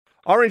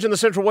Orange in the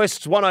Central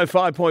West's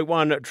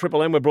 105.1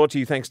 Triple M. We're brought to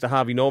you thanks to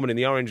Harvey Norman in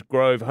the Orange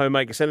Grove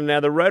Homemaker Centre.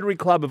 Now, the Rotary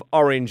Club of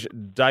Orange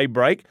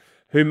Daybreak,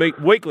 who meet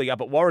weekly up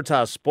at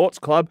Waratah Sports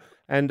Club,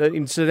 and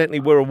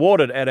incidentally were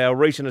awarded at our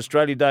recent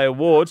Australia Day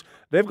Awards.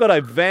 They've got a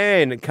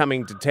van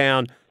coming to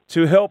town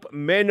to help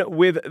men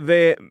with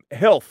their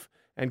health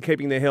and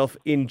keeping their health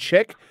in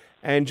check.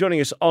 And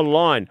joining us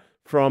online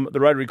from the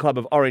Rotary Club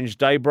of Orange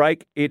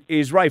Daybreak, it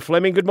is Ray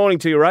Fleming. Good morning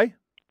to you, Ray.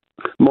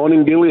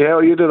 Morning, Gilly. How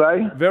are you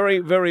today? Very,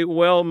 very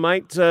well,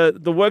 mate.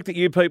 The work that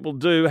you people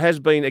do has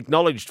been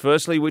acknowledged,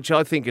 firstly, which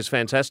I think is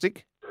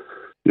fantastic.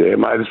 Yeah,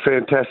 mate, it's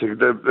fantastic.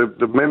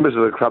 The members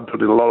of the club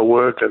put in a lot of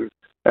work,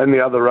 and the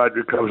other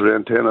Rotary clubs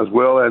around town as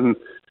well. And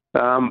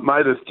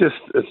mate,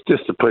 it's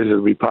just a pleasure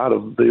to be part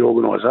of the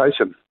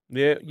organisation.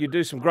 Yeah, you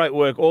do some great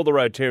work. All the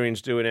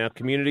Rotarians do in our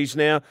communities.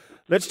 Now,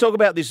 let's talk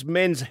about this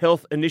men's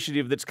health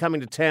initiative that's coming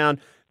to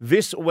town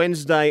this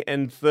Wednesday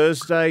and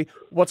Thursday.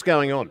 What's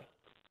going on?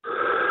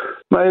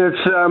 Mate,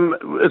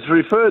 it's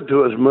referred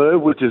to as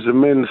MERV, which is a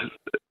men's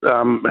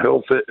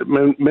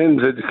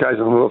men's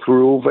educational health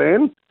rural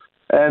van,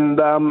 and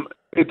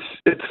it's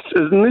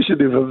an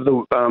initiative of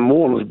the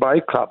Warners Bay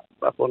Club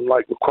up on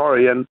Lake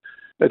Macquarie, and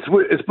it's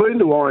been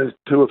to Orange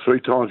 2 or 3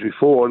 times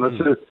before,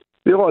 and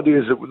the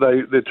idea is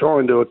that they're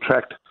trying to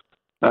attract.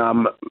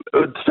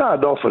 It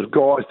started off as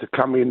guys to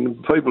come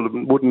in, people that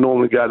wouldn't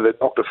normally go to their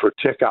doctor for a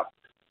checkup.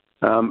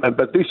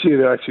 But this year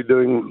they're actually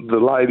doing the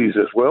ladies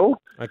as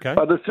well. Okay.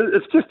 But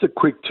it's just a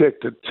quick check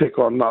to check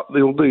on.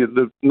 They'll do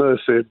the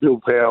nurse there,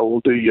 Bill Powell, will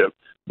do your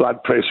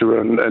blood pressure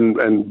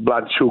and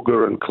blood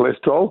sugar and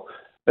cholesterol.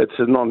 It's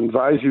a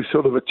non-invasive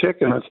sort of a check,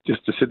 and it's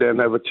just to sit down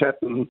and have a chat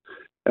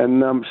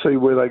and see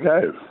where they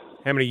go.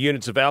 How many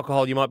units of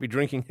alcohol you might be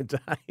drinking a day?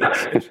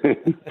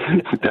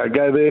 Don't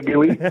go there,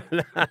 Gilly.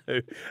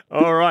 No.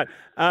 All right.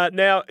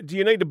 Now, do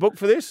you need to book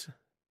for this?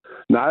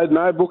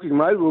 No booking,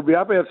 mate. We'll be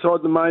up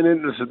outside the main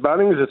entrance at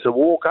Bunnings. It's a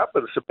walk up,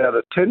 and it's about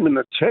a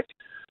 10-minute check.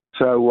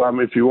 So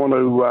if you want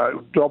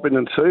to drop in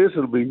and see us,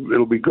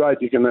 it'll be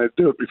great. You can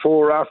do it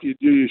before or after you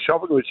do your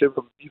shopping,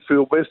 whichever you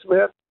feel best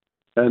about.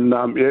 And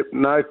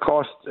no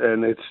cost,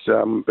 and it's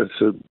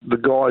the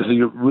guys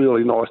are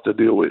really nice to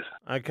deal with.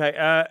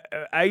 Okay.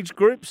 Age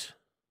groups?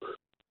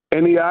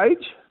 Any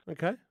age?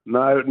 Okay.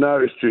 No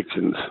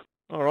restrictions.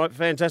 All right.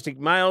 Fantastic.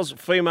 Males,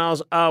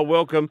 females are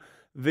welcome.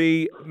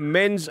 The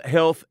Men's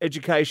Health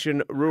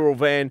Education Rural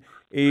Van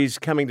is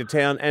coming to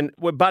town, and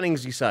we're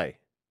Bunnings, you say?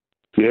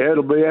 Yeah,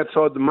 it'll be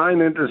outside the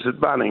main entrance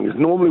at Bunnings,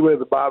 normally where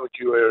the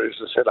barbecue areas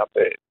are set up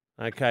there.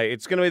 Okay,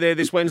 it's going to be there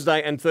this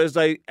Wednesday and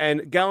Thursday,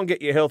 and go and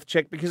get your health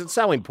checked because it's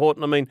so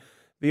important. I mean,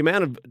 the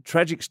amount of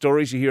tragic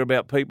stories you hear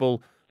about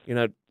people,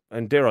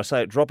 and dare I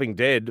say it, dropping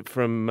dead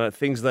from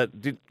things that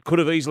could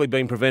have easily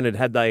been prevented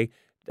had they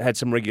had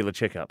some regular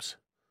checkups.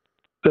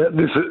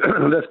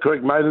 That's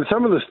correct, mate. And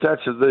some of the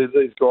stats that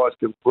these guys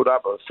can put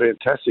up are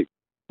fantastic,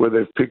 where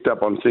they've picked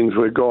up on things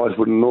where guys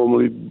wouldn't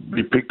normally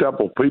be picked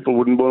up or people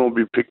wouldn't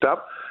normally be picked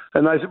up.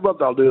 And they said what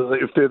they'll do,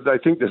 if they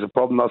think there's a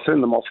problem, they'll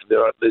send them off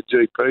to their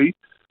GP,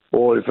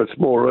 or if it's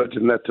more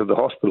urgent, that to the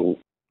hospital.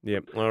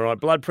 Yep. All right.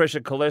 Blood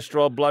pressure,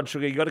 cholesterol, blood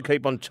sugar. You've got to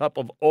keep on top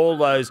of all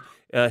those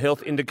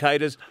health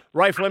indicators.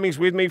 Ray Fleming's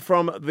with me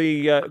from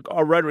the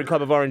Rotary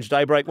Club of Orange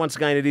Daybreak. Once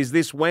again, it is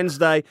this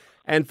Wednesday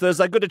and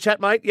Thursday. Good to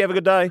chat, mate. You have a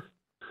good day.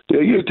 Yeah,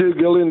 you too,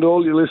 Gilly, and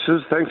all your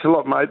listeners. Thanks a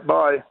lot, mate.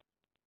 Bye.